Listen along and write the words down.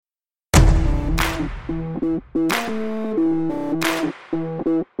Welcome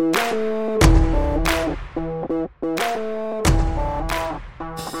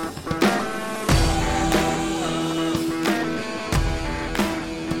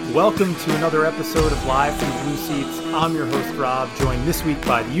to another episode of Live from the Blue Seats. I'm your host, Rob, joined this week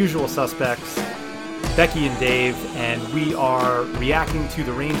by the usual suspects, Becky and Dave, and we are reacting to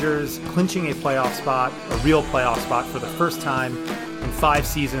the Rangers clinching a playoff spot, a real playoff spot for the first time in 5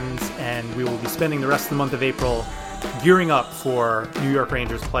 seasons, and we will be spending the rest of the month of April gearing up for New York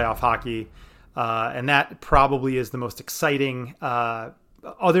Rangers playoff hockey, and that probably is the most exciting,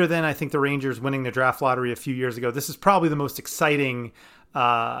 other than I think the Rangers winning the draft lottery a few years ago. This is probably the most exciting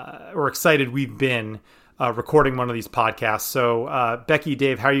or excited we've been recording one of these podcasts. So Becky,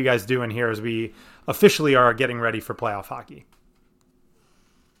 Dave, how are you guys doing here as we officially are getting ready for playoff hockey?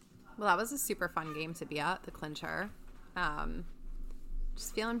 Well, that was a super fun game to be at, the clincher.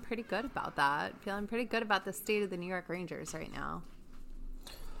 Just feeling pretty good about that. Feeling pretty good about the state of the New York Rangers right now.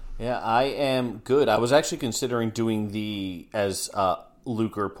 Yeah, I am good. I was actually considering doing the, as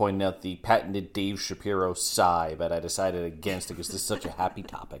Luker pointed out, the patented Dave Shapiro sigh, but I decided against it because this is such a happy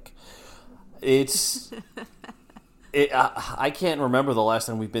topic. I can't remember the last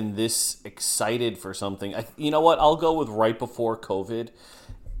time we've been this excited for something. You know what? I'll go with right before COVID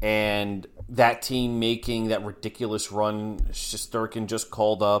and that team making that ridiculous run. Shesterkin just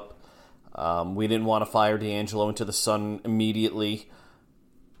called up. We didn't want to fire DeAngelo into the sun immediately.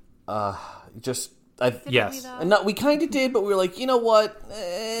 Yes. No, we kind of did, but we were like, you know what?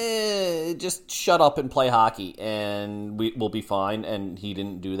 Just shut up and play hockey, and we'll be fine. And he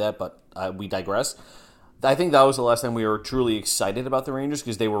didn't do that, but we digress. I think that was the last time we were truly excited about the Rangers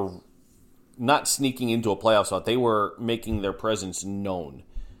because they were not sneaking into a playoff spot. They were making their presence known.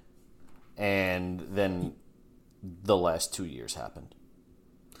 And then the last 2 years happened.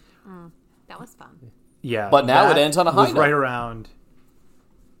 That was fun. Yeah. But now it ends on a high note. Right around...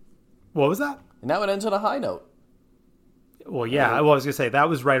 What was that? Now it ends on a high note. Well, yeah. I was going to say, that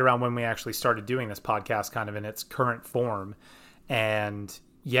was right around when we actually started doing this podcast kind of in its current form. And...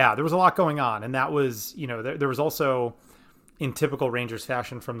 yeah, there was a lot going on, and that was, there was also, in typical Rangers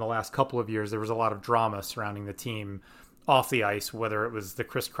fashion from the last couple of years, there was a lot of drama surrounding the team off the ice, whether it was the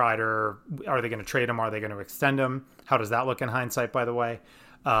Chris Kreider, are they going to trade him, are they going to extend him, how does that look in hindsight, by the way?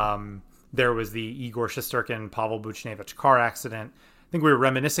 There was the Igor Shesterkin, Pavel Buchnevich car accident. I think we were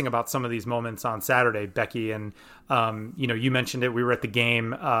reminiscing about some of these moments on Saturday, Becky, and, you mentioned it, we were at the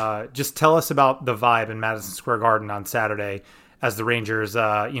game. Just tell us about the vibe in Madison Square Garden on Saturday, as the Rangers,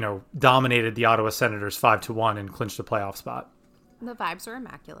 dominated the Ottawa Senators 5-1 and clinched a playoff spot. The vibes were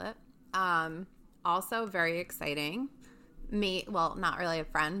immaculate. Also very exciting. Not really a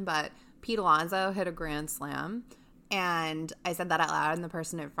friend, but Pete Alonso hit a grand slam. And I said that out loud, and the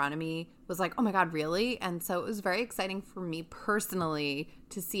person in front of me was like, oh my God, really? And so it was very exciting for me personally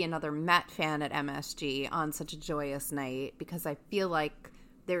to see another Met fan at MSG on such a joyous night, because I feel like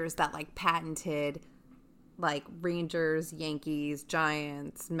there's that patented Rangers, Yankees,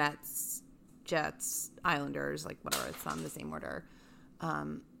 Giants, Mets, Jets, Islanders, whatever, it's not in the same order.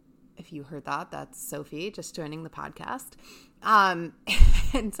 If you heard that, that's Sophie just joining the podcast. And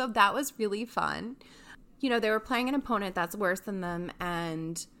so that was really fun. They were playing an opponent that's worse than them,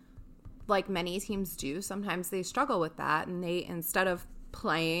 and like many teams do, sometimes they struggle with that, and they, instead of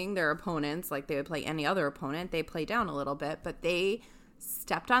playing their opponents like they would play any other opponent, they play down a little bit, but they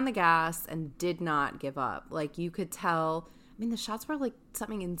stepped on the gas and did not give up. You could tell, the shots were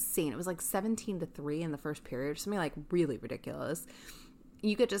something insane. It was 17-3 in the first period, something really ridiculous.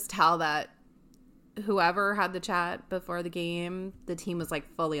 You could just tell that whoever had the chat before the game, the team was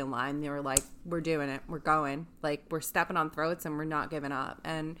fully in line. They were we're doing it. We're going. We're stepping on throats and we're not giving up.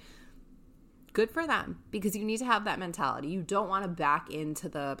 And good for them, because you need to have that mentality. You don't want to back into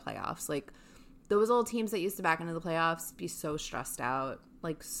the playoffs. Those old teams that used to back into the playoffs be so stressed out,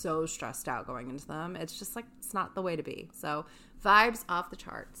 going into them. It's just it's not the way to be. So vibes off the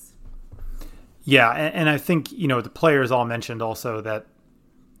charts. Yeah. And I think, the players all mentioned also that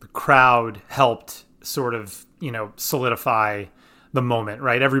the crowd helped sort of, solidify the moment,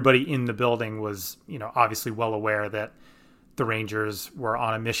 right? Everybody in the building was, obviously well aware that the Rangers were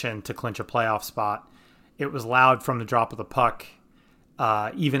on a mission to clinch a playoff spot. It was loud from the drop of the puck.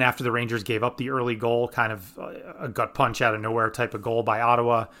 Even after the Rangers gave up the early goal, kind of a gut punch out of nowhere type of goal by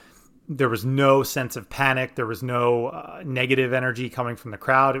Ottawa, there was no sense of panic. There was no negative energy coming from the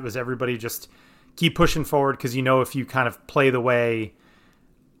crowd. It was everybody just keep pushing forward, because if you kind of play the way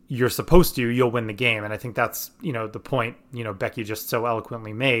you're supposed to, you'll win the game. And I think that's, the point, Becky just so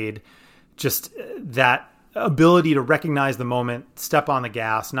eloquently made, just that ability to recognize the moment, step on the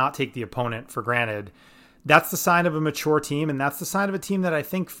gas, not take the opponent for granted, that's the sign of a mature team, and that's the sign of a team that I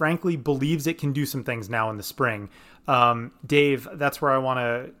think, frankly, believes it can do some things now in the spring. Dave, that's where I want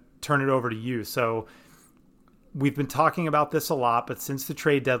to turn it over to you. So we've been talking about this a lot, but since the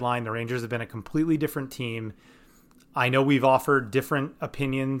trade deadline, the Rangers have been a completely different team. I know we've offered different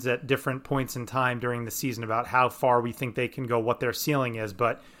opinions at different points in time during the season about how far we think they can go, what their ceiling is,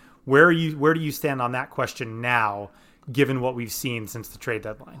 but where do you stand on that question now, given what we've seen since the trade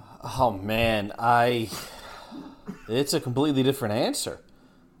deadline? Oh man, it's a completely different answer.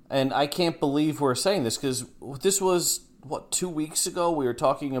 And I can't believe we're saying this, because this was, 2 weeks ago? We were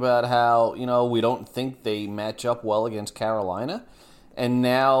talking about how, we don't think they match up well against Carolina. And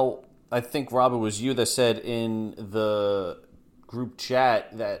now, I think, Rob, it was you that said in the group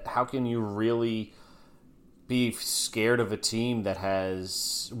chat that how can you really be scared of a team that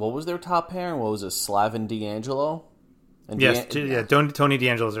has, what was their top pair? What was it, Slavin DeAngelo? And yes, Tony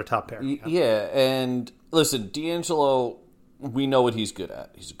DeAngelo is their top pair. Yeah, and listen, DeAngelo, we know what he's good at.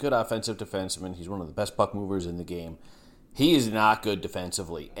 He's a good offensive defenseman. He's one of the best puck movers in the game. He is not good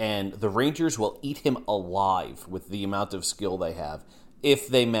defensively, and the Rangers will eat him alive with the amount of skill they have if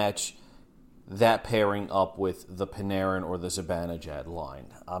they match that pairing up with the Panarin or the Zibanejad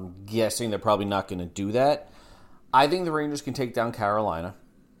line. I'm guessing they're probably not going to do that. I think the Rangers can take down Carolina.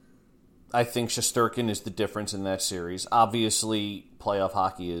 I think Shesterkin is the difference in that series. Obviously, playoff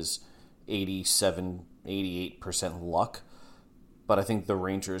hockey is 87, 88% luck. But I think the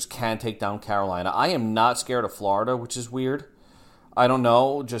Rangers can take down Carolina. I am not scared of Florida, which is weird. I don't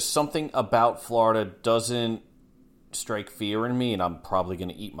know. Just something about Florida doesn't strike fear in me, and I'm probably going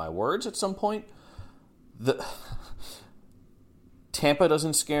to eat my words at some point. Tampa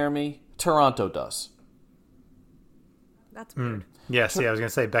doesn't scare me. Toronto does. That's weird. Yes, I was going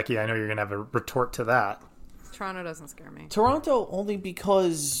to say, Becky, I know you're going to have a retort to that. Toronto doesn't scare me. Toronto only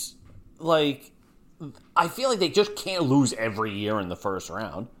because, I feel like they just can't lose every year in the first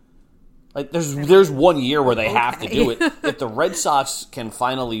round. Like there's 1 year where they have to do it. If the Red Sox can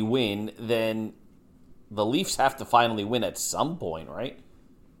finally win, then the Leafs have to finally win at some point, right?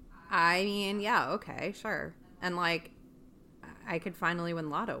 I mean, yeah, okay, sure. And I could finally win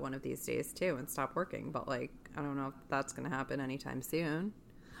Lotto one of these days too and stop working, but I don't know if that's going to happen anytime soon.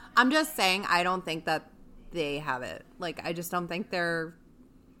 I'm just saying I don't think that they have it. I just don't think they're,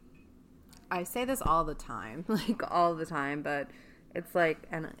 I say this all the time, all the time, but it's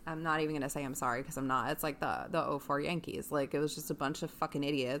and I'm not even going to say I'm sorry because I'm not. It's the 04 Yankees. It was just a bunch of fucking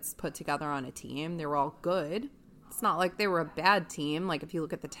idiots put together on a team. They were all good. It's not like they were a bad team, if you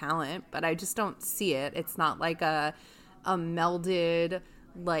look at the talent, but I just don't see it. It's not like a melded,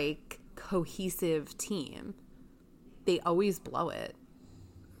 cohesive team. They always blow it.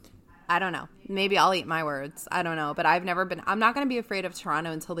 I don't know. Maybe I'll eat my words. I don't know. But I'm not going to be afraid of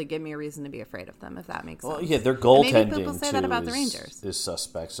Toronto until they give me a reason to be afraid of them, if that makes sense. Well, yeah, their goaltending, maybe people say that about the Rangers. Is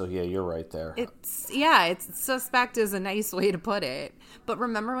suspect. So, yeah, you're right there. It's suspect is a nice way to put it. But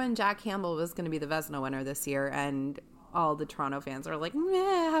remember when Jack Campbell was going to be the Vezina winner this year, and all the Toronto fans are like,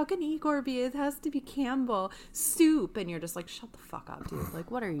 meh, how can Igor be? It has to be Campbell. Soup. And you're just like, shut the fuck up, dude.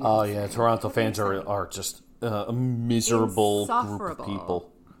 What are you saying? Yeah, Toronto fans are just a miserable group of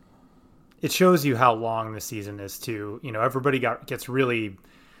people. It shows you how long the season is too. Everybody gets really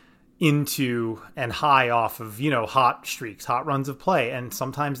into and high off of, hot streaks, hot runs of play. And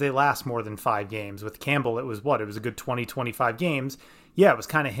sometimes they last more than 5 games. With Campbell, it was a good 20, 25 games. Yeah, it was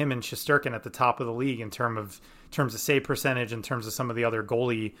kind of him and Shesterkin at the top of the league in terms of save percentage, in terms of some of the other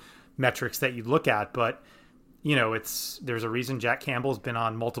goalie metrics that you look at. But, there's a reason Jack Campbell's been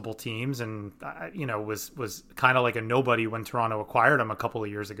on multiple teams and, was kind of like a nobody when Toronto acquired him a couple of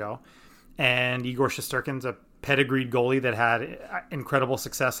years ago. And Igor Shesterkin's a pedigreed goalie that had incredible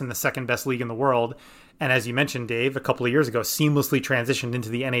success in the second best league in the world. And as you mentioned, Dave, a couple of years ago, seamlessly transitioned into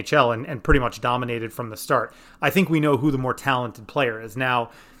the NHL and pretty much dominated from the start. I think we know who the more talented player is.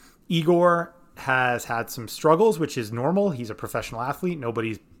 Now, Igor has had some struggles, which is normal. He's a professional athlete.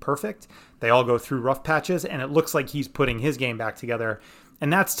 Nobody's perfect. They all go through rough patches, and it looks like he's putting his game back together.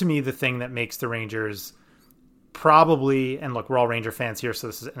 And that's, to me, the thing that makes the Rangers probably, and look, we're all Ranger fans here, so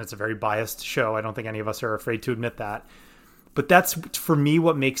it's a very biased show. I don't think any of us are afraid to admit that. But that's, for me,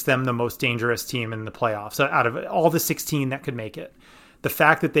 what makes them the most dangerous team in the playoffs. So out of all the 16 that could make it, the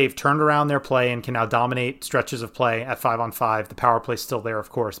fact that they've turned around their play and can now dominate stretches of play at 5-on-5, the power play's still there, of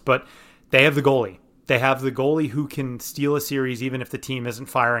course, but they have the goalie. They have the goalie who can steal a series even if the team isn't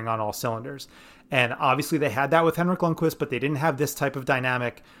firing on all cylinders. And obviously they had that with Henrik Lundqvist, but they didn't have this type of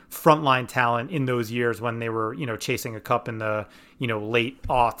dynamic frontline talent in those years when they were, chasing a cup in the, late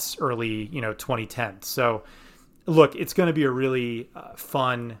aughts, early, 2010s. So look, it's going to be a really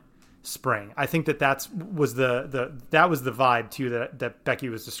fun spring. I think that was the vibe too that Becky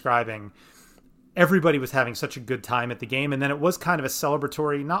was describing. Everybody was having such a good time at the game. And then it was kind of a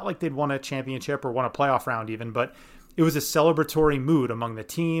celebratory, not like they'd won a championship or won a playoff round even, but it was a celebratory mood among the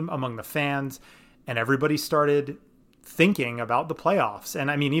team, among the fans, and everybody started thinking about the playoffs. And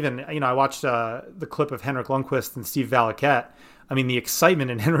I mean, even, I watched the clip of Henrik Lundqvist and Steve Valiquette. I mean, the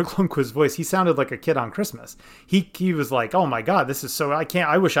excitement in Henrik Lundqvist's voice, he sounded like a kid on Christmas. He was like, oh my God, this is so,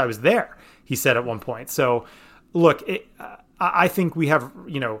 I wish I was there, he said at one point. So look, I think we have,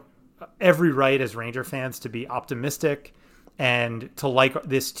 every right as Ranger fans to be optimistic and to like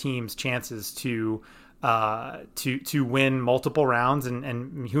this team's chances to win multiple rounds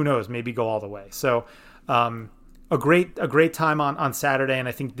and who knows, maybe go all the way. So a great time on Saturday. And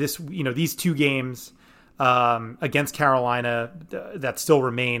I think these two games against Carolina that still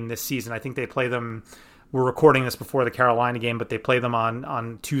remain this season, I think they play them. We're recording this before the Carolina game, but they play them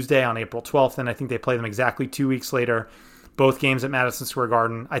on Tuesday on April 12th. And I think they play them exactly 2 weeks later, both games at Madison Square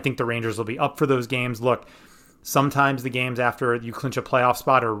Garden. I think the Rangers will be up for those games. Look, sometimes the games after you clinch a playoff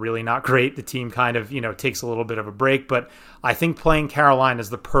spot are really not great. The team kind of, takes a little bit of a break, but I think playing Carolina is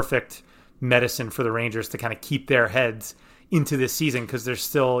the perfect medicine for the Rangers to kind of keep their heads into this season because there's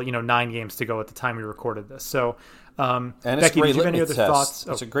still, 9 games to go at the time we recorded this. So, and it's Becky, a great did you have any litmus other test. thoughts?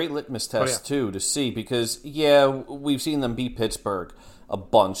 It's a great litmus test too to see because we've seen them beat Pittsburgh a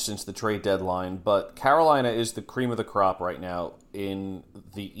bunch since the trade deadline, but Carolina is the cream of the crop right now in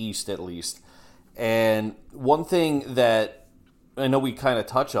the East at least. And one thing that I know we kind of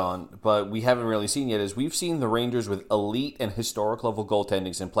touch on, but we haven't really seen yet, is we've seen the Rangers with elite and historic level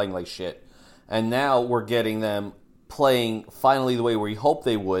goaltendings and playing like shit. And now we're getting them playing finally the way we hoped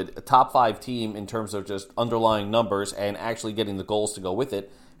they would, a top 5 team in terms of just underlying numbers and actually getting the goals to go with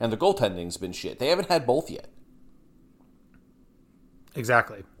it. And the goaltending's been shit. They haven't had both yet.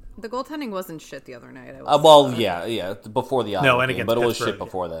 Exactly. The goaltending wasn't shit the other night. Before the Ottawa game, but it was shit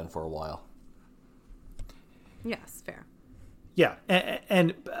before then for a while. Yes, fair. Yeah,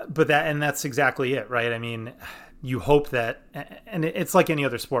 but that's exactly it, right? I mean, you hope that, and it's like any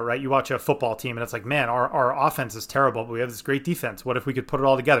other sport, right? You watch a football team, and it's like, man, our offense is terrible, but we have this great defense. What if we could put it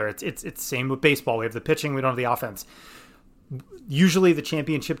all together? It's same with baseball. We have the pitching, we don't have the offense. Usually, the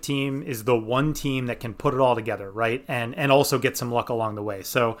championship team is the one team that can put it all together, right? And also get some luck along the way.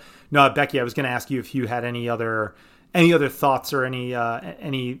 So, no, Becky, I was going to ask you if you had any other thoughts or any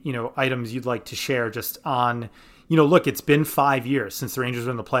items you'd like to share just on. Look, it's been 5 years since the Rangers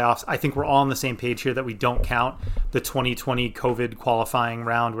were in the playoffs. I think we're all on the same page here that we don't count the 2020 COVID qualifying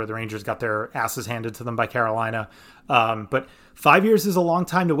round where the Rangers got their asses handed to them by Carolina. But 5 years is a long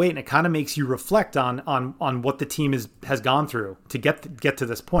time to wait, and it kind of makes you reflect on what the team has gone through to get to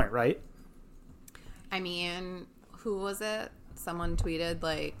this point, right? I mean, who was it? Someone tweeted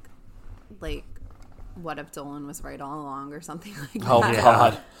like, what if Dolan was right all along or something like that? Oh,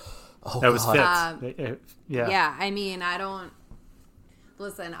 God. That was Fitz. Yeah, I mean,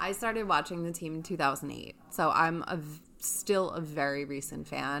 listen, I started watching the team in 2008, so I'm still a very recent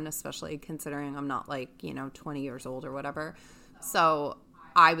fan, especially considering I'm not 20 years old or whatever. So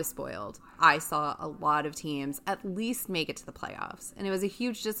I was spoiled. I saw a lot of teams at least make it to the playoffs, and it was a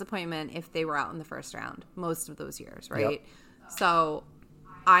huge disappointment if they were out in the first round most of those years, right? Yep. So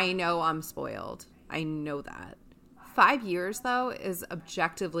I know I'm spoiled. I know that. 5 years, though, is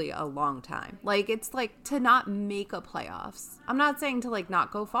objectively a long time. It's to not make a playoffs. I'm not saying to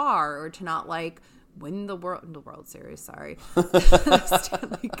not go far or to not win the World Series. Sorry,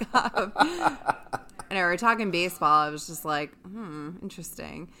 Stanley Cup. And we were talking baseball. I was just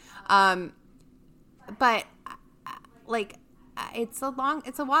interesting. But it's a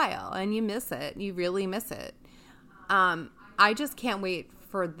while, and you miss it. You really miss it. I just can't wait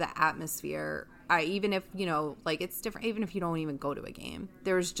for the atmosphere. Even if, it's different, even if you don't even go to a game,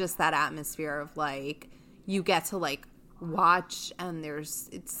 there's just that atmosphere of you get to watch and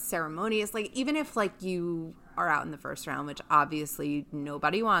it's ceremonious. Even if you are out in the first round, which obviously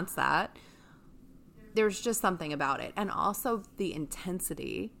nobody wants that, there's just something about it. And also the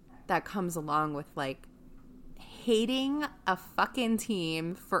intensity that comes along with hating a fucking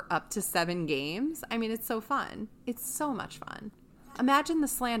team for up to 7 games. I mean, it's so fun. It's so much fun. Imagine the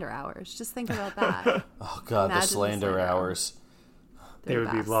slander hours. Just think about that. Oh God, the slander hours. They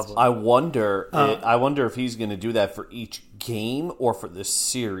would be lovely. I wonder if he's going to do that for each game or for the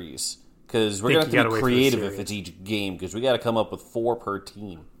series. because we're going to have to be wait creative if it's each game, because we got to come up with 4 per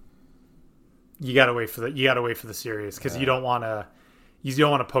team. You got to wait for the series, because you don't want to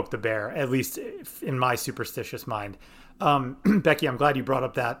poke the bear, at least in my superstitious mind. Becky, I'm glad you brought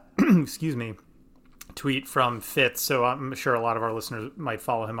up that excuse me, tweet from Fitz. So I'm sure a lot of our listeners might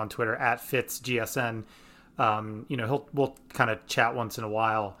follow him on Twitter at FitzGSN. We'll kind of chat once in a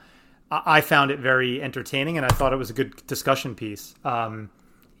while. I found it very entertaining, and I thought it was a good discussion piece.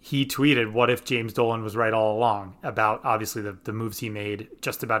 He tweeted, "What if James Dolan was right all along?" about obviously the moves he made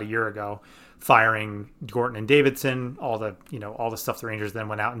just about a year ago, firing Gorton and Davidson, all the stuff the Rangers then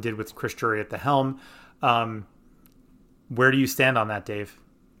went out and did with Chris Drury at the helm. Where do you stand on that, Dave?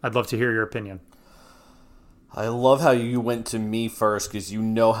 I'd love to hear your opinion. I love how you went to me first, because you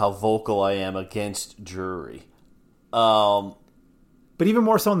know how vocal I am against Drury. But even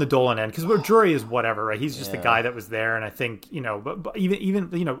more so on the Dolan end, because Drury is whatever, right? He's just the guy that was there, and I think but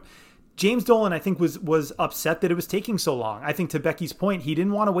even James Dolan, I think was upset that it was taking so long. I think, to Becky's point, he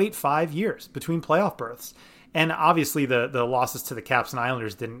didn't want to wait 5 years between playoff berths, and obviously the losses to the Caps and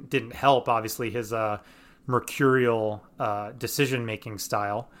Islanders didn't help. Obviously his mercurial decision making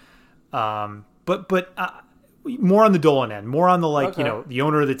style, but more on the Dolan end, more on the the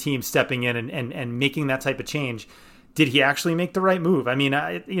owner of the team stepping in and making that type of change. Did he actually make the right move? I mean,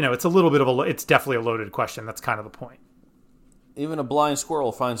 it's a little bit of it's definitely a loaded question. That's kind of the point. Even a blind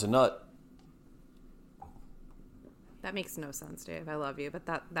squirrel finds a nut. That makes no sense, Dave. I love you, but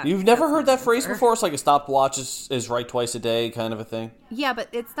that you've never heard that phrase before? It's like a stopwatch is right twice a day kind of a thing. Yeah, but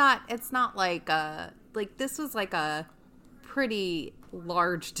it's not like this was like a pretty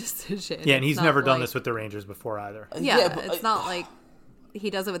large decision. Yeah, and he's never done this with the Rangers before either. Yeah, but it's not like he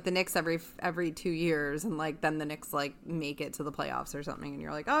does it with the Knicks every 2 years, and then the Knicks make it to the playoffs or something, and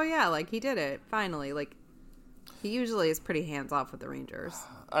you're like, oh yeah, he did it finally. He usually is pretty hands off with the Rangers.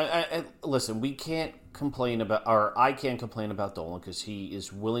 I listen. We can't complain about, or I can't complain about Dolan, because he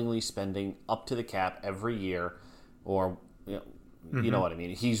is willingly spending up to the cap every year, or you know what I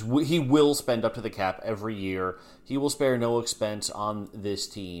mean. He will spend up to the cap every year. He will spare no expense on this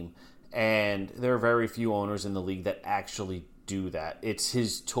team, and there are very few owners in the league that actually do that. It's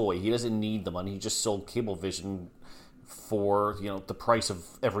his toy. He doesn't need the money. He just sold Cablevision for the price of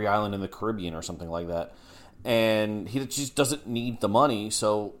every island in the Caribbean or something like that, and he just doesn't need the money.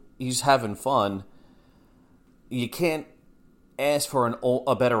 So he's having fun. You can't ask for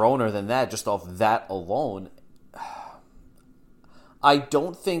a better owner than that just off that alone. I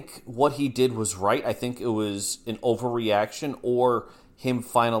don't think what he did was right. I think it was an overreaction, or him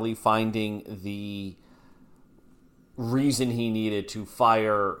finally finding the reason he needed to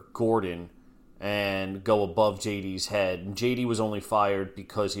fire Gordon and go above JD's head. And JD was only fired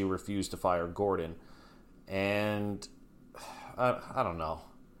because he refused to fire Gordon. And I don't know.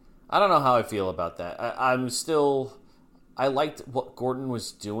 I don't know how I feel about that. I liked what Gordon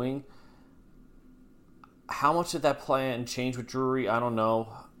was doing. How much did that plan change with Drury? I don't know.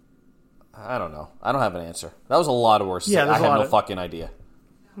 I don't have an answer. That was a lot of words. Yeah, I have no fucking idea.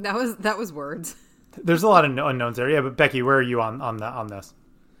 That was words. There's a lot of unknowns there. Yeah, but Becky, where are you on this?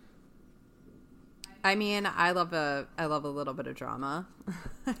 I mean, I love a little bit of drama.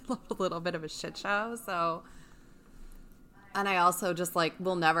 I love a little bit of a shit show. So, and I also just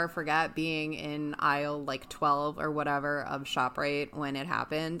will never forget being in aisle 12 or whatever of ShopRite when it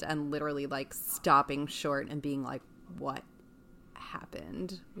happened, and literally stopping short and being like, what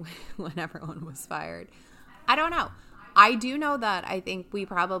happened when everyone was fired? I don't know. I do know that I think we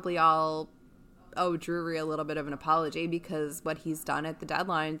probably all owe Drury a little bit of an apology, because what he's done at the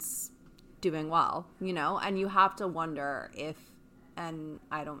deadline's doing well, and you have to wonder if, and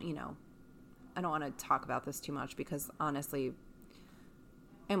I don't want to talk about this too much, because honestly,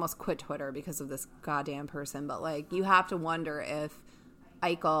 I almost quit Twitter because of this goddamn person, but you have to wonder if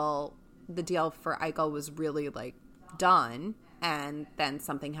the deal for Eichel was really done, and then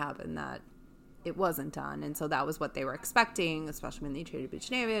something happened that it wasn't done, and so that was what they were expecting, especially when they traded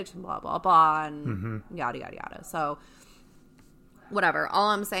Buchnevich and blah blah blah and yada yada yada. So whatever. All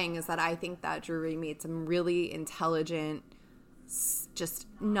I'm saying is that I think that Drury made some really intelligent, just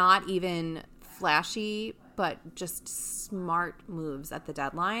not even flashy, but just smart moves at the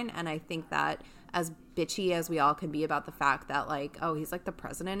deadline, and I think that as bitchy as we all can be about the fact that he's the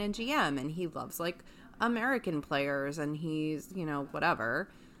president and GM and he loves American players and he's whatever.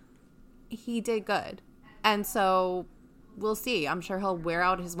 He did good. And so we'll see. I'm sure he'll wear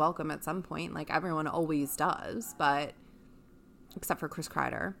out his welcome at some point, like everyone always does, but except for Chris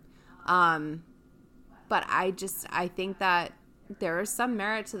Kreider. But I think that there is some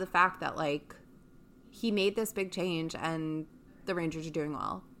merit to the fact that he made this big change and the Rangers are doing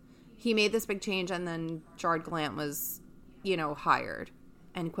well. he made this big change, and then Gerard Gallant was, hired,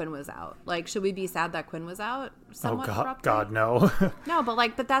 and Quinn was out. Like, should we be sad that Quinn was out? Somewhat abruptly? God, no. No,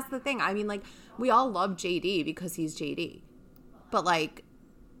 but that's the thing. I mean, like, we all love JD because he's JD, but like,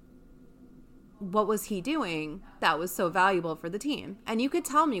 what was he doing that was so valuable for the team? And you could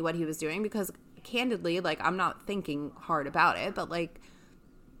tell me what he was doing, because candidly, like, I'm not thinking hard about it, but like,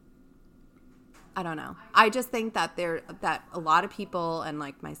 I don't know. I just think that that a lot of people, and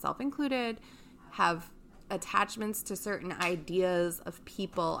like myself included, have attachments to certain ideas of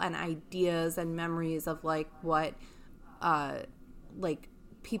people and ideas and memories of like what like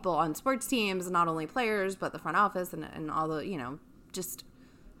people on sports teams, not only players but the front office and all the, just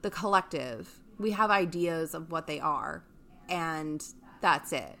the collective. We have ideas of what they are, and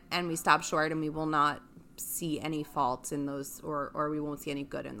that's it. And we stop short, and we will not see any faults in those, or we won't see any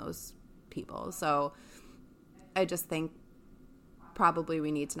good in those people. So I just think probably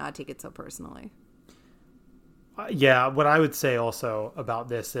we need to not take it so personally. Yeah, what I would say also about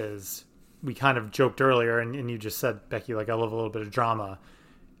this is, we kind of joked earlier, and you just said, Becky, like, I love a little bit of drama.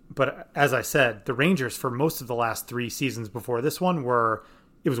 But as I said, the Rangers, for most of the last 3 seasons before this one,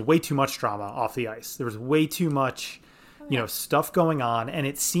 it was way too much drama off the ice. There was way too much, stuff going on. And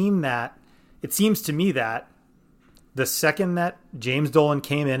it seems to me that the second that James Dolan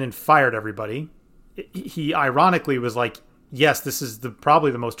came in and fired everybody, he ironically was like, yes, this is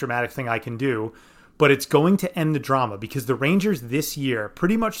probably the most dramatic thing I can do, but it's going to end the drama, because the Rangers this year,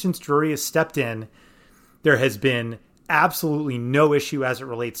 pretty much since Drury has stepped in, there has been absolutely no issue as it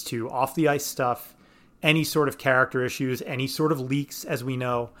relates to off the ice stuff, any sort of character issues, any sort of leaks, as we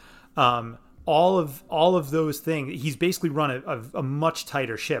know. All of those things, he's basically run a much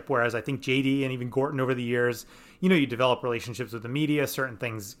tighter ship. Whereas I think JD and even Gorton over the years, you develop relationships with the media, certain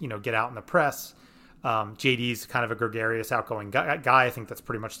things, get out in the press. JD's kind of a gregarious, outgoing guy. I think that's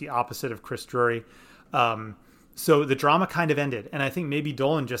pretty much the opposite of Chris Drury. So the drama kind of ended. And I think maybe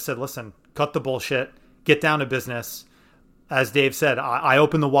Dolan just said, listen, cut the bullshit, get down to business. As Dave said, I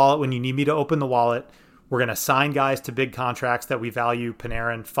open the wallet when you need me to open the wallet. We're going to sign guys to big contracts that we value: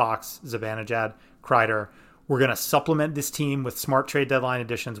 Panarin, Fox, Zibanejad, Kreider. We're going to supplement this team with smart trade deadline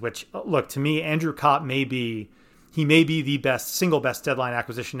additions, which, look, to me, Andrew Kopp may be the single best deadline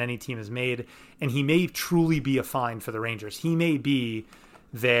acquisition any team has made, and he may truly be a find for the Rangers. He may be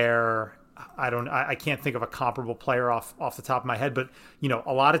their, I can't think of a comparable player off the top of my head, but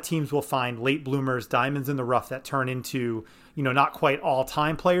a lot of teams will find late bloomers, diamonds in the rough that turn into, not quite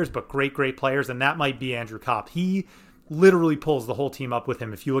all-time players, but great players, and that might be Andrew Kopp. He literally pulls the whole team up with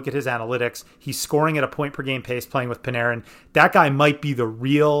him. If you look at his analytics, he's scoring at a point-per-game pace playing with Panarin. That guy might be the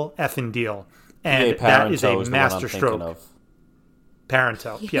real effing deal, and that is a masterstroke.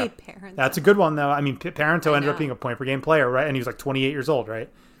 Parenteau, yeah. Parenteau. That's a good one, though. I mean, Parenteau ended up being a point-per-game player, right? And he was like 28 years old, right?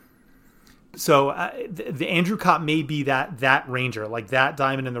 So the Andrew Kopp may be that Ranger, like that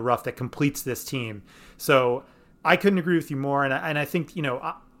diamond in the rough that completes this team. So I couldn't agree with you more. And I think,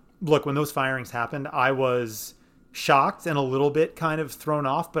 look, when those firings happened, I was shocked and a little bit kind of thrown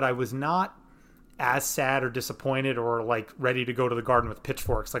off, but I was not as sad or disappointed or like ready to go to the Garden with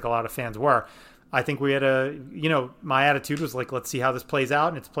pitchforks like a lot of fans were. I think we had my attitude was like, let's see how this plays out,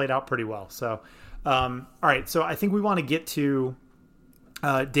 and it's played out pretty well. So, all right. So I think we want to get to,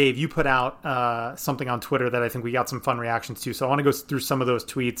 Dave, you put out something on Twitter that I think we got some fun reactions to. So I want to go through some of those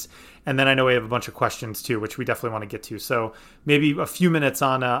tweets, and then I know we have a bunch of questions too, which we definitely want to get to. So maybe a few minutes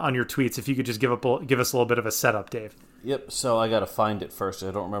on your tweets, if you could just give us a little bit of a setup, Dave. Yep. So I got to find it first.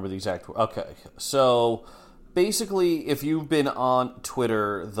 I don't remember the exact. Okay. So basically, if you've been on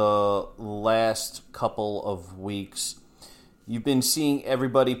Twitter the last couple of weeks, you've been seeing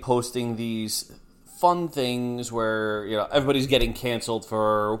everybody posting these fun things where everybody's getting canceled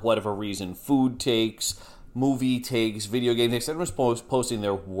for whatever reason: food takes, movie takes, video game takes. Everyone's posting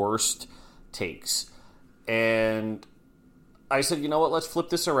their worst takes, and I said, you know what? Let's flip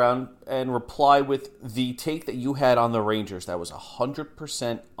this around and reply with the take that you had on the Rangers. That was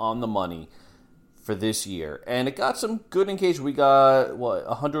 100% on the money for this year, and it got some good engagement. We got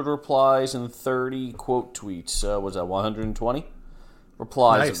 100 replies and 30 quote tweets. Was that 120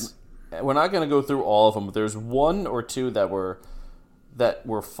 replies? Nice. We're not going to go through all of them, but there's one or two that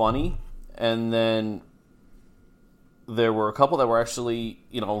were funny, and then there were a couple that were actually,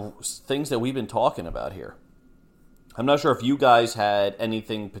 things that we've been talking about here. I'm not sure if you guys had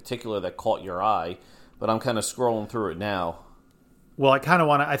anything particular that caught your eye, but I'm kind of scrolling through it now. Well,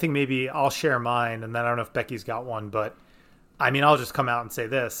 I think maybe I'll share mine, and then I don't know if Becky's got one, but I mean, I'll just come out and say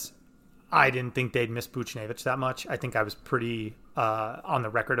this. I didn't think they'd miss Buchnevich that much. I think I was pretty on the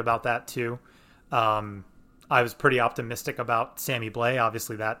record about that too. I I was pretty optimistic about Sammy Blais.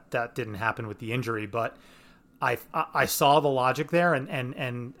 Obviously, that didn't happen with the injury, but I saw the logic there,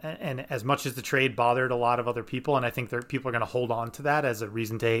 and as much as the trade bothered a lot of other people, and I think people are going to hold on to that as a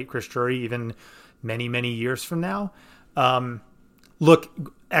reason to hate Chris Drury even many years from now. Look,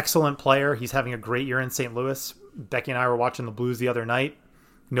 excellent player. He's having a great year in St. Louis. Becky and I were watching the Blues the other night.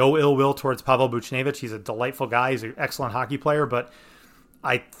 No ill will towards Pavel Buchnevich. He's a delightful guy. He's an excellent hockey player, but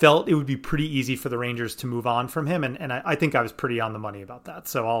I felt it would be pretty easy for the Rangers to move on from him, and I think I was pretty on the money about that.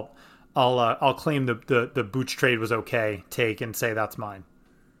 So I'll claim the Booch trade was okay take and say that's mine.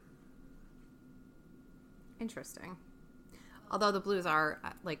 Interesting. Although the Blues are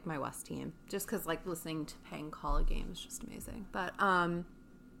like my West team, just because like listening to Pang call a game is just amazing. But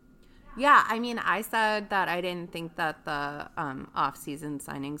yeah, I mean, I said that I didn't think that the off-season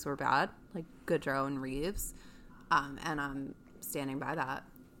signings were bad, like Goodrow and Reeves, and I'm standing by that.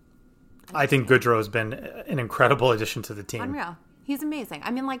 I think Goodrow has been an incredible addition to the team. Unreal. He's amazing.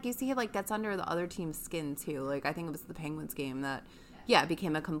 I mean, like, you see he, like, gets under the other team's skin, too. Like, I think it was the Penguins game that, yeah, it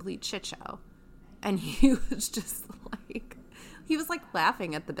became a complete shit show. And he was just, like, he was, like,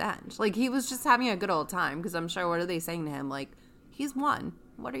 laughing at the bench. Like, he was just having a good old time, because I'm sure, what are they saying to him? Like, he's won.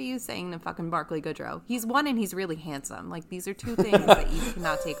 What are you saying to fucking Barclay Goodrow? He's won and he's really handsome. Like, these are two things that you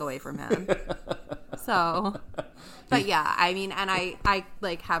cannot take away from him. So, but yeah, I mean, and I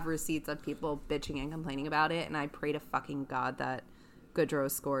like have receipts of people bitching and complaining about it, and I pray to fucking God that Goodrow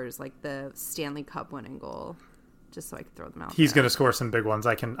scores like the Stanley Cup winning goal, just so I can throw them out. He's going to score some big ones.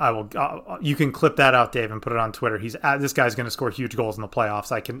 You can clip that out, Dave, and put it on Twitter. This guy's going to score huge goals in the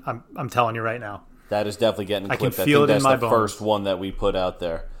playoffs. I'm telling you right now. That is definitely getting clipped. I can feel it in my bones. That's the first one that we put out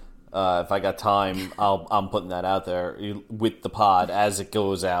there. If I got time, I'm putting that out there with the pod as it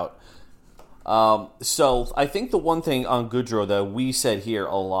goes out. So I think the one thing on Goodrow that we said here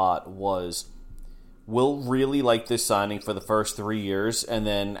a lot was we'll really like this signing for the first 3 years, and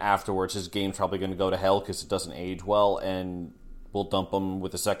then afterwards his game's probably going to go to hell because it doesn't age well, and we'll dump him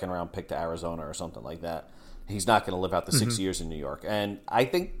with a second-round pick to Arizona or something like that. He's not going to live out the 6 years in New York. And I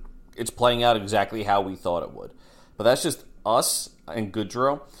think it's playing out exactly how we thought it would. But that's just us and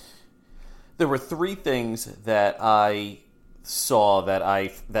Goodrow. There were three things that I saw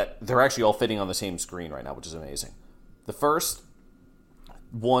that they're actually all fitting on the same screen right now, which is amazing. The first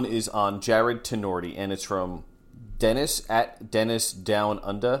one is on Jared Tenorti, and it's from Dennis at Dennis Down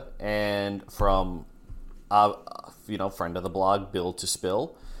Under, and from friend of the blog, Bill to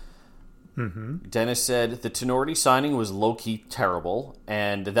Spill. Mm-hmm. Dennis said the Tenorti signing was low-key terrible,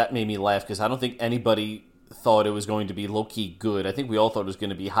 and that made me laugh because I don't think anybody thought it was going to be low-key good. I think we all thought it was going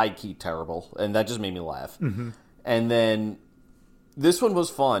to be high-key terrible, and that just made me laugh. Mm-hmm. And then this one was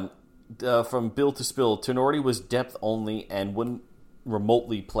fun. From Bill to Spill, Tenorti was depth only and wouldn't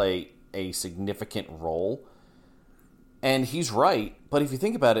remotely play a significant role. And he's right, but if you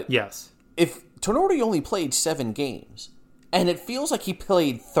think about it, yes. If Tenorti only played 7 games, and it feels like he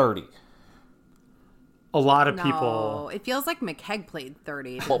played 30. A lot of people... it feels like McKegg played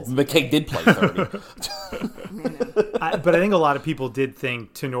 30. Well, McKegg did play 30. But I think a lot of people did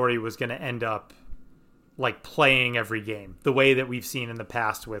think Tenorti was going to end up like playing every game, the way that we've seen in the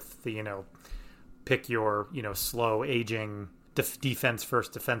past with the, pick your, slow aging defense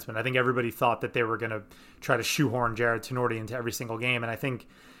first defenseman. I think everybody thought that they were going to try to shoehorn Jared Tenorti into every single game. And I think,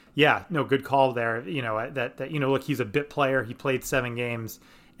 good call there. Look, he's a bit player. He played 7 games.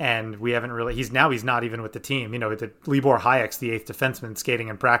 And we haven't really. He's not even with the team. Libor Hayek's the 8th defenseman skating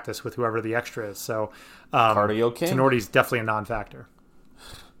in practice with whoever the extra is. So, Cardio King. Tenorti's definitely a non-factor.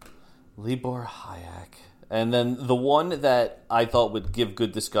 Libor Hayek, and then the one that I thought would give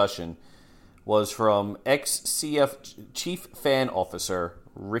good discussion was from ex-CF Chief Fan Officer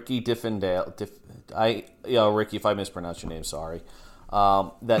Ricky Diffendale. Ricky, if I mispronounce your name, sorry.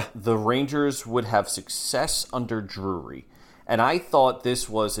 That the Rangers would have success under Drury. And I thought this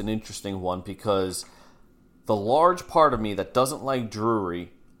was an interesting one because the large part of me that doesn't like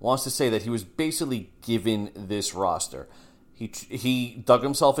Drury wants to say that he was basically given this roster. He dug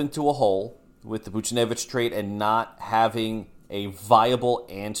himself into a hole with the Buchnevich trade and not having a viable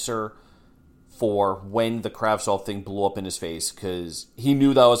answer for when the Kravtsov thing blew up in his face, because he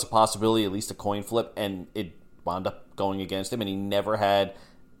knew that was a possibility, at least a coin flip, and it wound up going against him, and he never had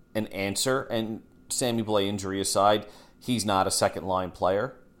an answer. And Sammy Blais injury aside, he's not a second-line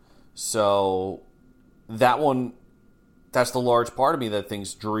player. So that's the large part of me that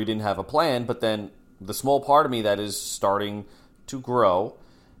thinks Drury didn't have a plan. But then the small part of me that is starting to grow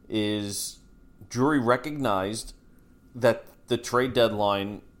is Drury recognized that the trade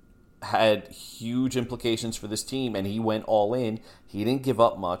deadline had huge implications for this team, and he went all in. He didn't give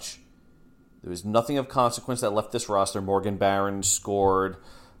up much. There was nothing of consequence that left this roster. Morgan Barron scored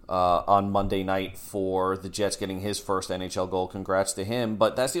on Monday night for the Jets, getting his first NHL goal. Congrats to him.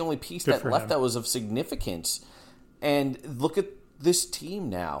 But that's the only piece that left that was of significance. And look at this team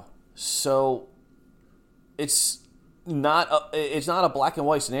now. So it's not a black and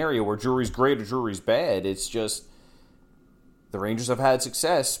white scenario where Drury's great or Drury's bad. It's just the Rangers have had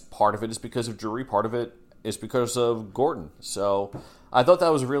success. Part of it is because of Drury. Part of it is because of Gorton. So I thought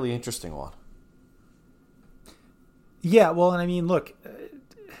that was a really interesting one. Yeah, well, and I mean, look,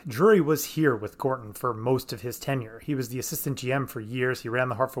 Drury was here with Gorton for most of his tenure. He was the assistant GM for years. He ran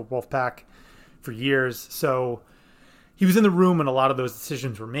the Hartford Wolfpack for years. So he was in the room when a lot of those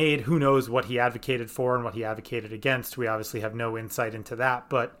decisions were made. Who knows what he advocated for and what he advocated against? We obviously have no insight into that.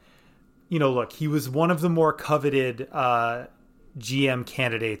 But, look, he was one of the more coveted GM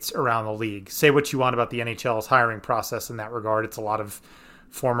candidates around the league. Say what you want about the NHL's hiring process in that regard. It's a lot of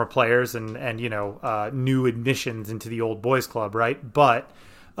former players and new admissions into the old boys club, right? But,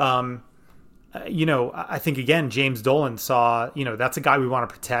 I think, again, James Dolan saw, that's a guy we want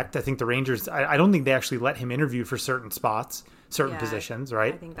to protect. I think the Rangers, I don't think they actually let him interview for certain spots, certain positions,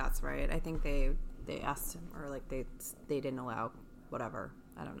 right? I think that's right. I think they asked him, or like they didn't allow whatever.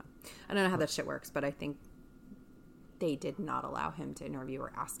 I don't know how that shit works, but I think they did not allow him to interview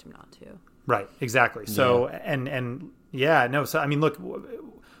or asked him not to. Right, exactly. So, so, I mean, look,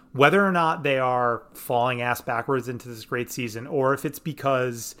 whether or not they are falling ass backwards into this great season, or if it's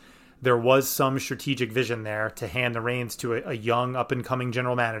because there was some strategic vision there to hand the reins to a young up-and-coming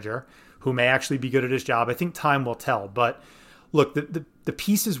general manager who may actually be good at his job, I think time will tell. But look, the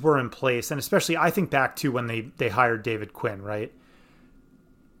pieces were in place, and especially I think back to when they hired David Quinn, right?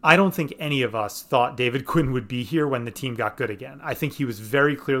 I don't think any of us thought David Quinn would be here when the team got good again. I think he was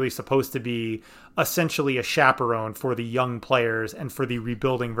very clearly supposed to be essentially a chaperone for the young players and for the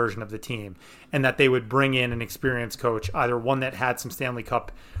rebuilding version of the team, and that they would bring in an experienced coach, either one that had some Stanley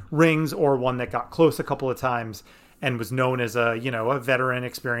Cup rings or one that got close a couple of times and was known as a veteran,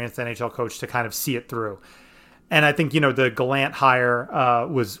 experienced NHL coach to kind of see it through. And I think, the Gallant hire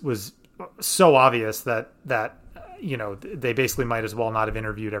was so obvious that they basically might as well not have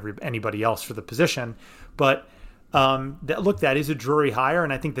interviewed anybody else for the position. But that is a Drury hire,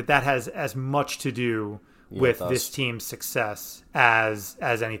 and I think that has as much to do with this team's success as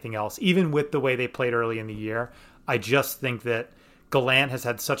anything else. Even with the way they played early in the year, I just think that Gallant has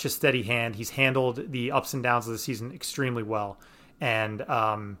had such a steady hand. He's handled the ups and downs of the season extremely well, and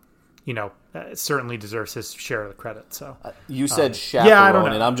certainly deserves his share of the credit. So you said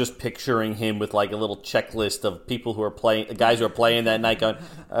chaperone, and I'm just picturing him with like a little checklist of people who are playing, guys who are playing that night, going,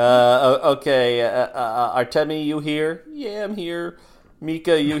 "Okay, Artemi, you here? Yeah, I'm here.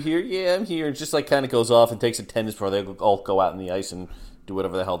 Mika, you here? Yeah, I'm here." And just like kind of goes off and takes attendance before they all go out on the ice and do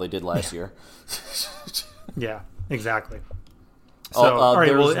whatever the hell they did last year. Yeah, exactly. So, all right,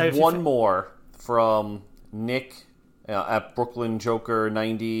 there's one more from Nick. At Brooklyn Joker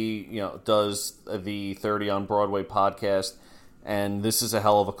 90, does the 30 on Broadway podcast, and this is a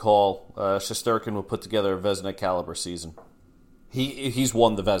hell of a call. Shesterkin will put together a Vezina caliber season. He's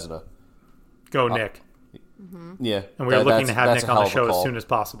won the Vezina. Go Nick. Yeah, and we're looking to have Nick on the show as soon as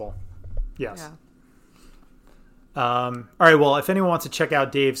possible. Yes. Yeah. All right. Well, if anyone wants to check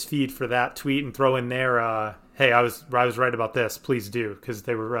out Dave's feed for that tweet and throw in there, hey, I was right about this. Please do, because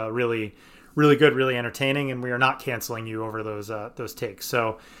they were really good, really entertaining, and we are not canceling you over those takes.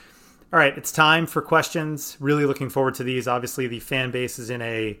 So, all right, it's time for questions. Really looking forward to these. Obviously, the fan base is in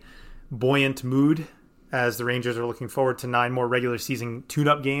a buoyant mood as the Rangers are looking forward to 9 more regular season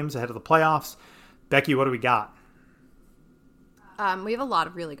tune-up games ahead of the playoffs. Becky, what do we got? We have a lot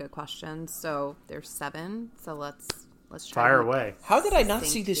of really good questions. So there's 7. So let's try. Fire away. How did I not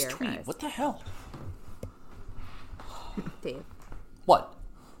see this tweet? Guys. What the hell? Dave. What?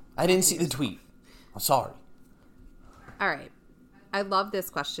 I didn't see the tweet. I'm sorry. All right. I love this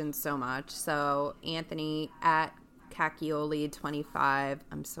question so much. So Anthony at Cacioli25,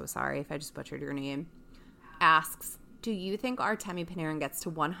 I'm so sorry if I just butchered your name, asks, do you think Artemi Panarin gets to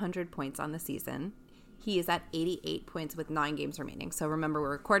 100 points on the season? He is at 88 points with 9 games remaining. So remember,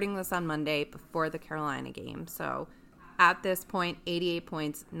 we're recording this on Monday before the Carolina game. So at this point, 88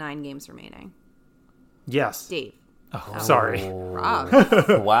 points, 9 games remaining. Yes. Dave. Oh, sorry. Rob.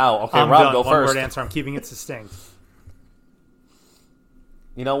 Wow. Okay, I'm Rob, done. go One first. word answer. I'm keeping it succinct.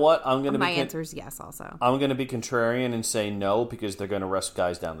 You know what? My answer is yes also. I'm going to be contrarian and say no, because they're going to rest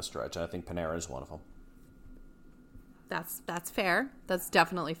guys down the stretch. I think Panarin is one of them. That's fair. That's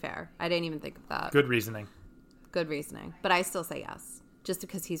definitely fair. I didn't even think of that. Good reasoning. But I still say yes, just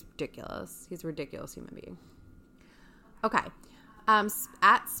because he's ridiculous. He's a ridiculous human being. Okay.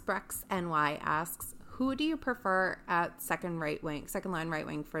 At Sprex NY asks, who do you prefer at second line right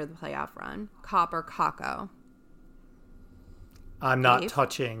wing for the playoff run? Kopp or Kakko? I'm not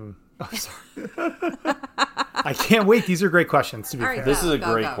touching. Oh, sorry. I can't wait. These are great questions, to be fair. This is a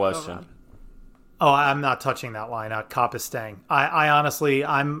great question. Oh, I'm not touching that line. Kopp is staying. I honestly,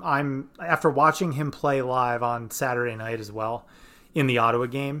 I'm after watching him play live on Saturday night as well in the Ottawa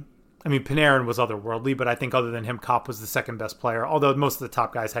game. I mean, Panarin was otherworldly, but I think other than him, Kopp was the second best player, although most of the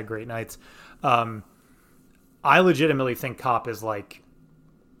top guys had great nights. I legitimately think Kopp is like,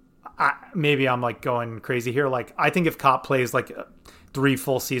 maybe I'm like going crazy here. Like, I think if Kopp plays like 3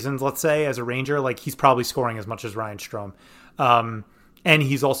 full seasons, let's say, as a Ranger, like he's probably scoring as much as Ryan Strome. And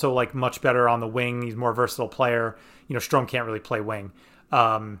he's also like much better on the wing. He's a more versatile player. You know, Strome can't really play wing.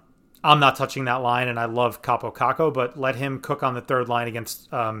 I'm not touching that line, and I love Kaapo Kakko, but let him cook on the third line against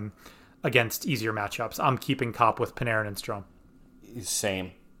easier matchups. I'm keeping Kopp with Panarin and Strome.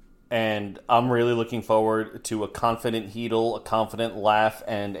 Same. And I'm really looking forward to a confident Hedl, a confident Laugh,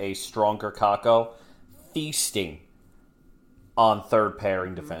 and a stronger Kakko feasting on third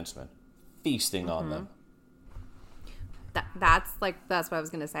pairing defensemen. Feasting on them. That's what I was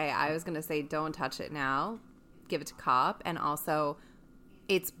going to say. I was going to say don't touch it now. Give it to Kopp. And also,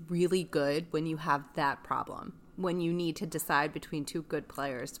 it's really good when you have that problem. When you need to decide between 2 good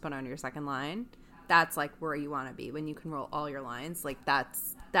players to put on your second line. That's like where you want to be. When you can roll all your lines. Like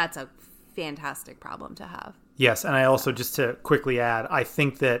that's a fantastic problem to have. Yes, and I also, just to quickly add, I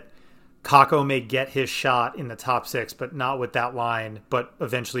think that Kakko may get his shot in the top 6, but not with that line, but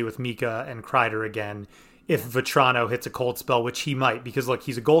eventually with Mika and Kreider again, if Vetrano hits a cold spell, which he might, because look,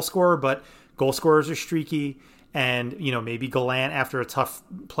 he's a goal scorer, but goal scorers are streaky, and you know, maybe Gallant after a tough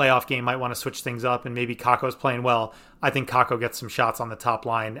playoff game might want to switch things up, and maybe Kakko's playing well. I think Kakko gets some shots on the top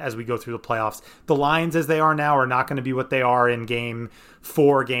line as we go through the playoffs. The lines as they are now are not going to be what they are in game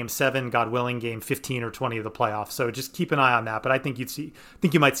 4, game 7, God willing, game 15 or 20 of the playoffs. So just keep an eye on that. But I think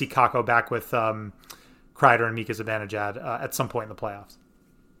you might see Kakko back with Kreider and Mika Zibanejad at some point in the playoffs.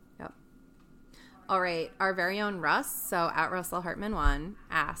 Yep. All right, our very own Russ, so at Russell Hartman 1,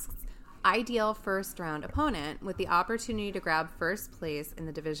 asks, ideal first round opponent with the opportunity to grab first place in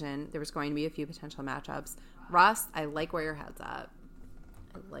the division. There was going to be a few potential matchups. Russ, I like where your head's at.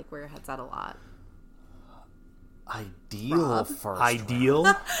 I like where your head's at a lot. Ideal Rob? first Ideal?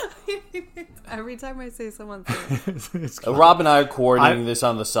 round. Every time I say someone's name. Rob and I are coordinating this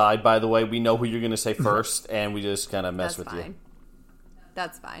on the side, by the way. We know who you're going to say first, and we just kind of mess with you.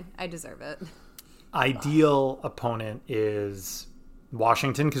 That's fine. I deserve it. Ideal opponent is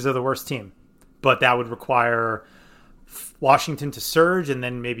Washington because they're the worst team. But that would require Washington to surge, and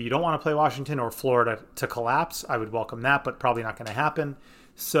then maybe you don't want to play Washington, or Florida to collapse. I would welcome that, but probably not going to happen.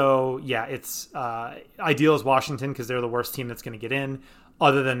 So, yeah, it's ideal is Washington because they're the worst team that's going to get in.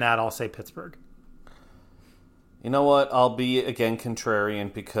 Other than that, I'll say Pittsburgh. You know what? I'll be, again,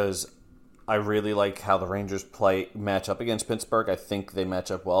 contrarian because I really like how the Rangers match up against Pittsburgh. I think they match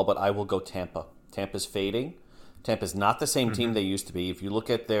up well, but I will go Tampa. Tampa's fading. Tampa's not the same team they used to be. If you look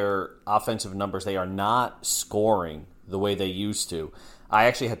at their offensive numbers, they are not scoring the way they used to. I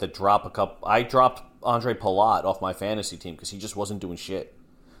actually had to drop a couple. I dropped Andre Palat off my fantasy team because he just wasn't doing shit.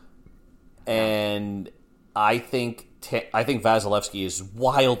 And I think Vasilevsky is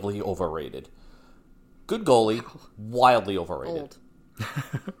wildly overrated. Good goalie, wildly overrated. Old.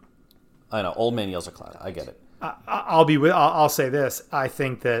 I know, old man yells at cloud. I get it. I'll say this. I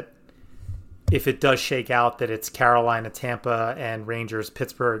think that if it does shake out that it's Carolina, Tampa, and Rangers,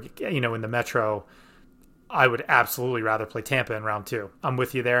 Pittsburgh, in the Metro, I would absolutely rather play Tampa in round 2. I'm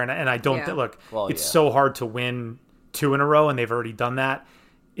with you there, and I don't look. Well, it's so hard to win 2 in a row, and they've already done that.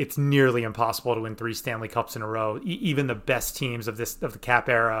 It's nearly impossible to win 3 Stanley Cups in a row. Even the best teams of the Cap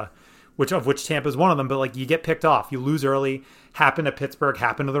era, which Tampa is one of them, but like you get picked off, you lose early. Happened to Pittsburgh,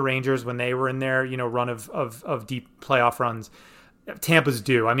 happened to the Rangers when they were in their run of deep playoff runs. Tampa's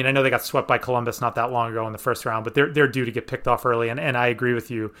due. I mean, I know they got swept by Columbus not that long ago in the first round, but they're due to get picked off early. And I agree with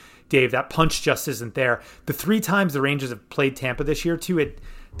you, Dave. That punch just isn't there. The 3 times the Rangers have played Tampa this year, too,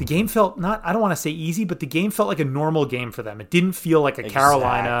 the game felt I don't want to say easy, but the game felt like a normal game for them. It didn't feel like a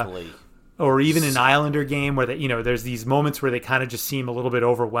Carolina or even an Islander game where there's these moments where they kind of just seem a little bit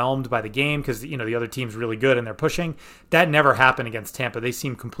overwhelmed by the game because the other team's really good and they're pushing. That never happened against Tampa. They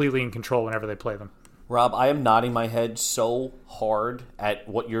seem completely in control whenever they play them. Rob, I am nodding my head so hard at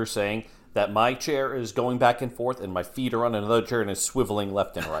what you're saying that my chair is going back and forth and my feet are on another chair and is swiveling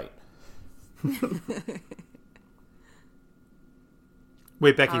left and right.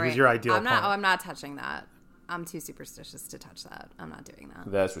 Wait, Becky, who's your ideal opponent? I'm not touching that. I'm too superstitious to touch that. I'm not doing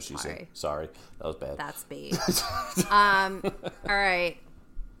that. That's what she said. Sorry. That was bad. That's bait. All right.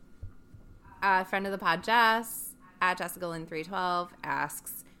 Friend of the pod, Jess, at Jessica Lynn 312,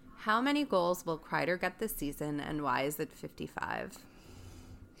 asks, how many goals will Kreider get this season, and why is it 55?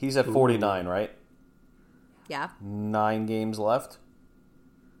 He's at 49, right? Yeah. 9 games left?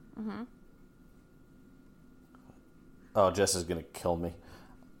 Mm-hmm. Oh, Jess is going to kill me.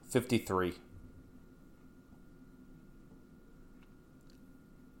 53.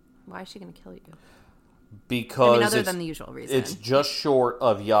 Why is she going to kill you? Because other than the usual reason. It's just short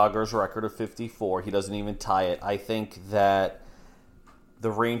of Jágr's record of 54. He doesn't even tie it. I think that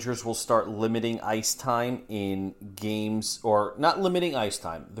the Rangers will start limiting ice time in games, or not limiting ice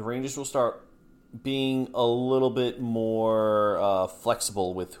time. The Rangers will start being a little bit more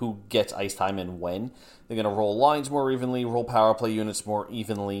flexible with who gets ice time and when. They're going to roll lines more evenly, roll power play units more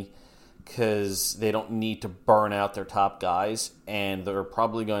evenly, because they don't need to burn out their top guys, and they're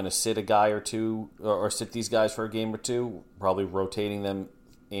probably going to sit a guy or two, or sit these guys for a game or two, probably rotating them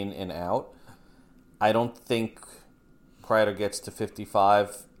in and out. I don't think Kreider gets to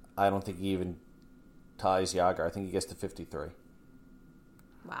 55. I don't think he even ties Jágr. I think he gets to 53.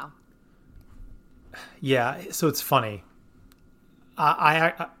 Wow. Yeah, so it's funny.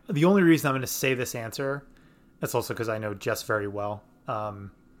 I the only reason I'm going to say this answer, that's also because I know Jess very well.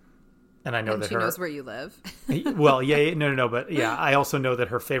 And I know that she knows where you live. Well, yeah, no, but yeah, I also know that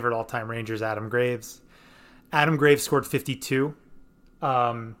her favorite all-time Ranger is Adam Graves. Adam Graves scored 52,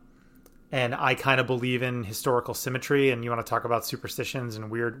 and I kind of believe in historical symmetry. And you want to talk about superstitions and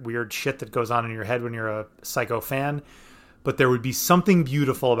weird shit that goes on in your head when you're a Psycho fan. But there would be something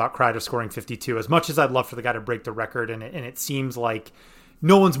beautiful about Kreider scoring 52. As much as I'd love for the guy to break the record, and it seems like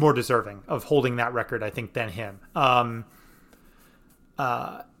no one's more deserving of holding that record, I think, than him.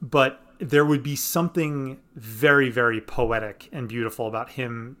 But there would be something very, very poetic and beautiful about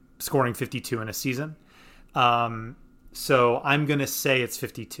him scoring 52 in a season. So I'm going to say it's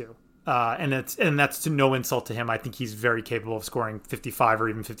 52. And that's to no insult to him. I think he's very capable of scoring 55 or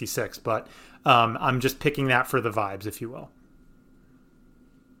even 56. But I'm just picking that for the vibes, if you will.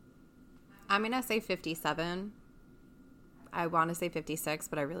 I'm going to say 57. I want to say 56,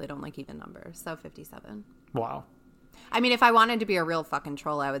 but I really don't like even numbers. So 57. Wow. I mean, if I wanted to be a real fucking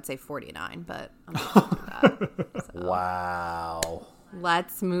troll, I would say 49, but I'm not going to do that. So. Wow.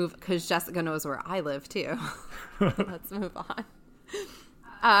 Let's move, because Jessica knows where I live, too. Let's move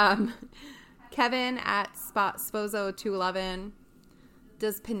on. Kevin at Spozo211.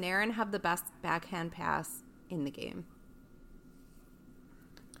 Does Panarin have the best backhand pass in the game?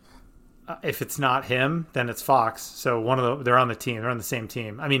 If it's not him, then it's Fox. So they're on the team. They're on the same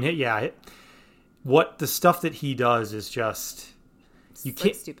team. I mean, yeah. What the stuff that he does is just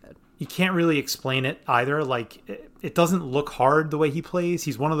stupid. You can't really explain it either. Like it doesn't look hard the way he plays.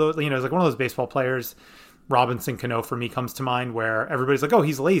 He's one of those, he's like one of those baseball players. Robinson Cano for me comes to mind, where everybody's like, "Oh,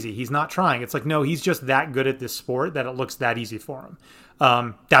 he's lazy. He's not trying." It's like, no, he's just that good at this sport that it looks that easy for him.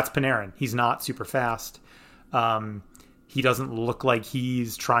 That's Panarin. He's not super fast. He doesn't look like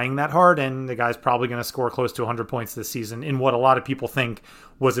he's trying that hard, and the guy's probably going to score close to 100 points this season in what a lot of people think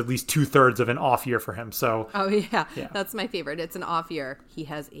was at least 2/3 of an off year for him. So, yeah, that's my favorite. It's an off year. He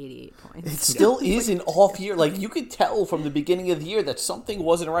has 88 points. It still is an off year. Like, you could tell from the beginning of the year that something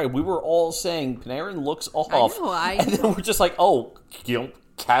wasn't right. We were all saying Panarin looks off. I know. And then we're just like,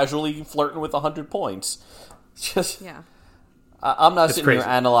 casually flirting with 100 points. Yeah. I'm not sitting crazy. here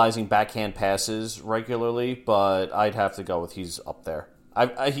analyzing backhand passes regularly, but I'd have to go with he's up there.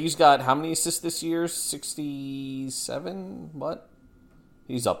 He's got how many assists this year? 67? What?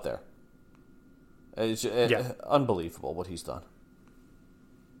 He's up there. It's unbelievable what he's done.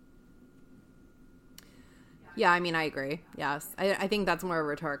 Yeah, I mean, I agree. Yes. I think that's more a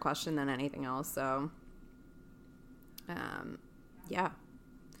rhetoric question than anything else. So, yeah.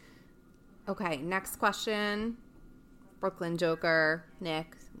 Okay, next question. Brooklyn Joker,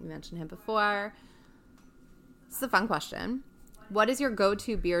 Nick, we mentioned him before. This is a fun question. What is your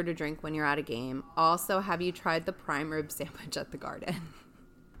go-to beer to drink when you're at a game? Also, have you tried the prime rib sandwich at the Garden?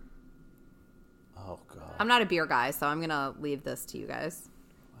 Oh, God. I'm not a beer guy, so I'm going to leave this to you guys.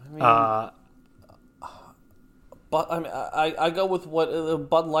 I go with what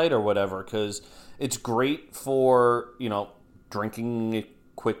Bud Light or whatever, because it's great for, drinking it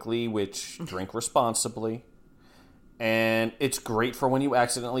quickly, which drink responsibly. And it's great for when you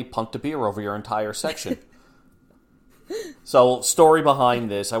accidentally punked a beer over your entire section. So, story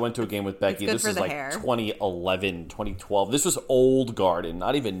behind this. I went to a game with Becky. This is like 2011, 2012. This was old Garden,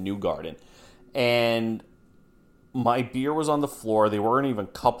 not even new Garden. And my beer was on the floor. They weren't even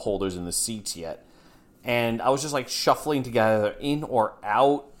cup holders in the seats yet. and I was just like shuffling together in or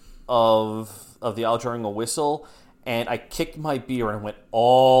out of the aisle during a whistle, and I kicked my beer and went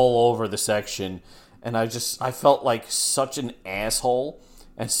all over the section, and I felt like such an asshole.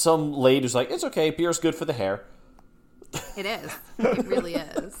 And some lady was like, "It's okay, beer's good for the hair." It is. It really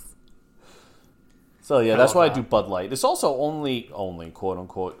is. So yeah, that's why I do Bud Light. It's also only quote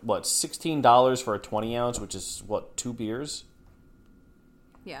unquote $16 for a 20 ounce, which is 2 beers.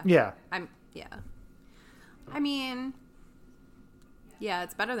 Yeah. Yeah. I mean, yeah,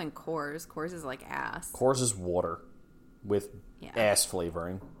 it's better than Coors. Coors is like ass. Coors is water with ass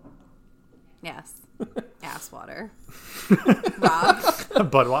flavoring. Yes. Ass water. Rob?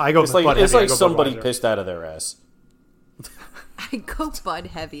 I go. It's like somebody pissed out of their ass. I go Bud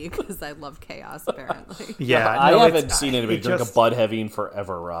Heavy because I love chaos, apparently. Yeah, I haven't seen anybody drink a Bud Heavy in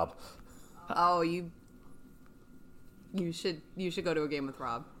forever, Rob. Oh, you should go to a game with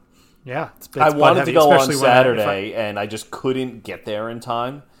Rob. Yeah, it's I wanted heavy, to go on especially Saturday, and I just couldn't get there in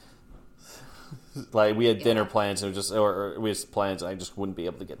time. Like we had dinner plans, and we had plans, and I just wouldn't be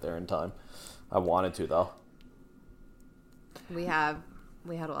able to get there in time. I wanted to though. We had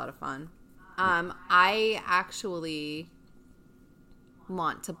a lot of fun. I actually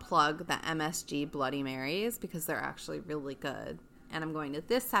want to plug the MSG Bloody Marys because they're actually really good. And I'm going to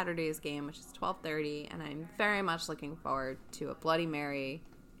this Saturday's game, which is 12:30, and I'm very much looking forward to a Bloody Mary.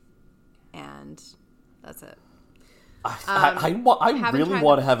 And that's it. I really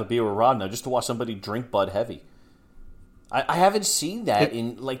want to have a beer with Rod now just to watch somebody drink Bud Heavy. I haven't seen that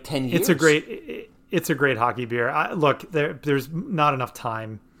in like 10 years. It's a great hockey beer. Look, there's not enough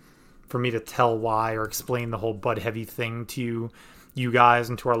time for me to tell why or explain the whole Bud Heavy thing to you guys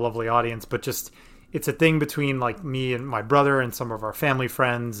and to our lovely audience, but just it's a thing between like me and my brother and some of our family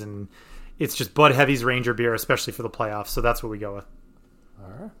friends, and it's just Bud Heavy's Ranger beer, especially for the playoffs. So that's what we go with. All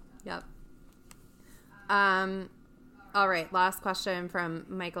right. Yep. All right. Last question from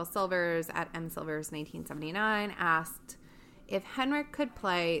Michael Silvers at msilvers1979 asked, if Henrik could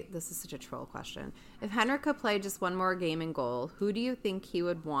play, this is such a troll question. If Henrik could play just one more game in goal, who do you think he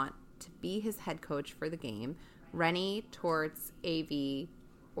would want to be his head coach for the game? Rennie, Torts, AV,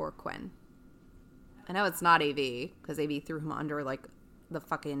 or Quinn? I know it's not AV because AV threw him under like the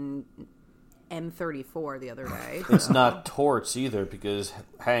fucking M34 the other day. It's not Torts either because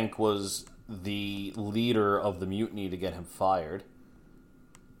Hank was the leader of the mutiny to get him fired.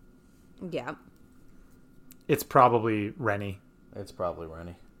 Yeah. It's probably Rennie. It's probably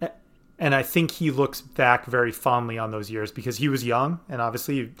Rennie. And I think he looks back very fondly on those years because he was young, and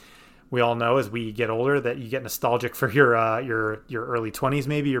obviously we all know as we get older that you get nostalgic for your early 20s,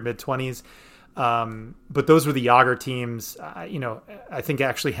 maybe your mid 20s. But those were the Yager teams. I think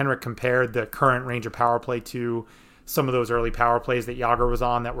actually Henrik compared the current Ranger power play to some of those early power plays that Yager was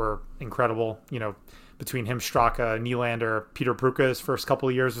on that were incredible. Between him, Straka, Nylander, Peter Pruka's first couple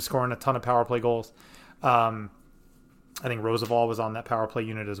of years was scoring a ton of power play goals. I think Roosevelt was on that power play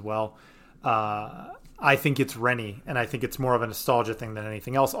unit as well. I think it's Rennie, and I think it's more of a nostalgia thing than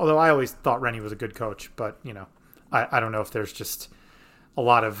anything else. Although I always thought Rennie was a good coach, but I don't know if there's just a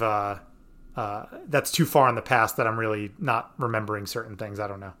lot of that's too far in the past that I'm really not remembering certain things. I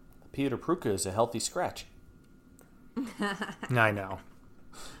don't know. Peter Pruka is a healthy scratch. I know.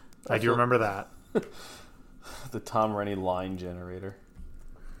 I do remember that. The Tom Rennie line generator.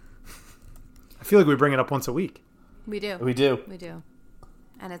 I feel like we bring it up once a week. We do. We do.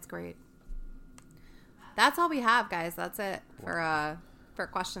 And it's great. That's all we have, guys. That's it for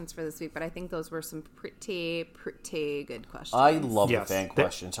questions for this week. But I think those were some pretty good questions. I love the fan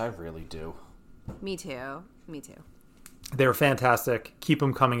questions. I really do. Me too. They're fantastic. Keep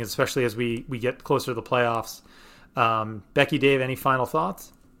them coming, especially as we get closer to the playoffs. Becky, Dave, any final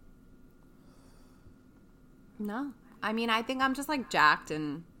thoughts? No. I mean, I think I'm just like jacked,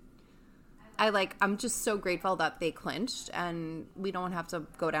 and I'm just so grateful that they clinched and we don't have to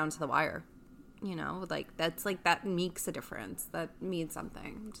go down to the wire. That makes a difference. That means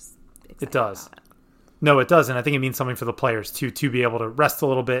something. I'm just excited. It does. About it. No, it does. And I think it means something for the players too, to be able to rest a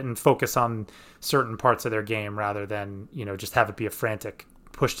little bit and focus on certain parts of their game rather than, just have it be a frantic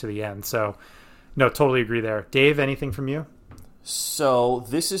push to the end. So, no, totally agree there. Dave, anything from you? So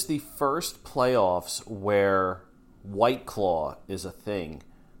this is the first playoffs where White Claw is a thing.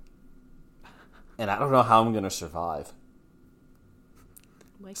 And I don't know how I'm going to survive.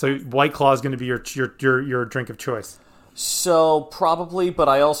 So White Claw is going to be your drink of choice. So probably, but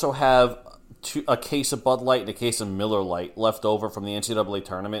I also have a case of Bud Light and a case of Miller Lite left over from the NCAA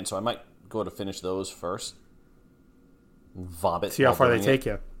tournament, so I might go to finish those first. Vomit. See how far they take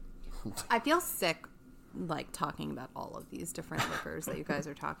you. I feel sick like talking about all of these different liquors that you guys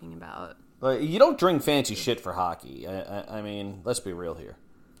are talking about. You don't drink fancy shit for hockey. I mean, let's be real here.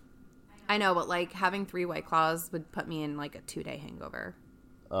 I know, but like having 3 White Claws would put me in like a 2-day hangover.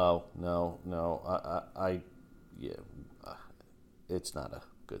 Oh, no. It's not a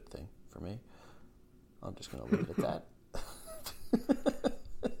good thing for me. I'm just going to leave it at that.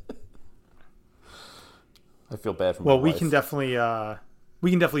 I feel bad for my wife. We can definitely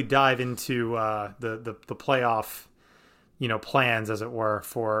dive into the playoff, plans, as it were,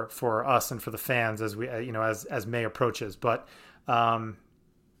 for us and for the fans as we as May approaches. But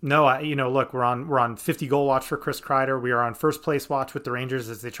look, we're on 50 goal watch for Chris Kreider. We are on first place watch with the Rangers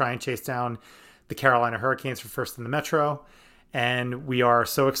as they try and chase down the Carolina Hurricanes for first in the Metro. And we are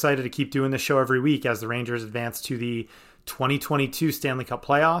so excited to keep doing this show every week as the Rangers advance to the 2022 Stanley Cup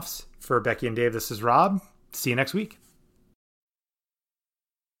playoffs. For Becky and Dave, this is Rob. See you next week.